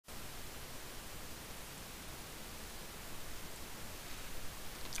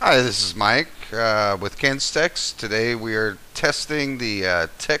Hi, this is Mike with Kenstex. Today we are testing the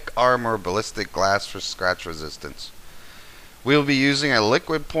Tech Armor Ballistic Glass for scratch resistance. We'll be using a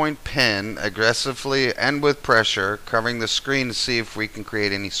liquid point pen aggressively and with pressure covering the screen to see if we can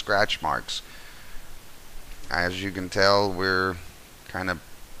create any scratch marks. As you can tell, we're kind of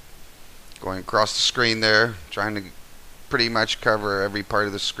going across the screen there, trying to pretty much cover every part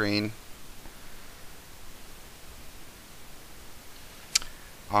of the screen.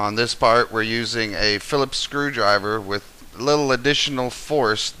 On this part, we're using a Phillips screwdriver with a little additional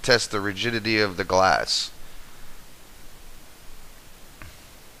force to test the rigidity of the glass.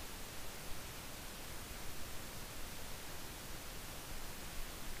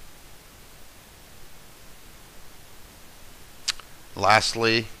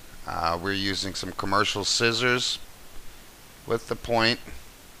 Lastly, we're using some commercial scissors with the point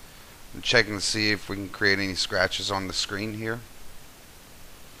and checking to see if we can create any scratches on the screen here.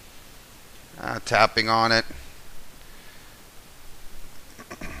 Tapping on it.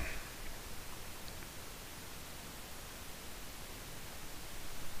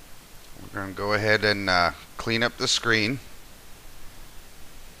 We're going to go ahead and clean up the screen.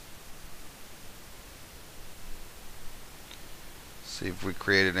 See if we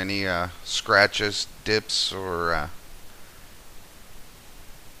created any scratches, dips, or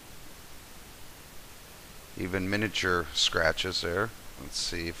even miniature scratches there. Let's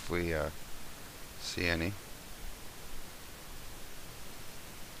see if we see any.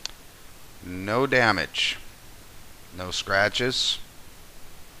 No damage. No scratches.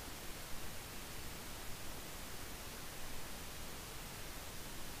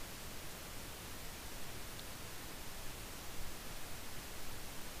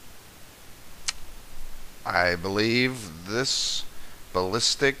 I believe this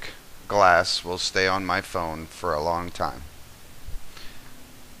ballistic glass will stay on my phone for a long time.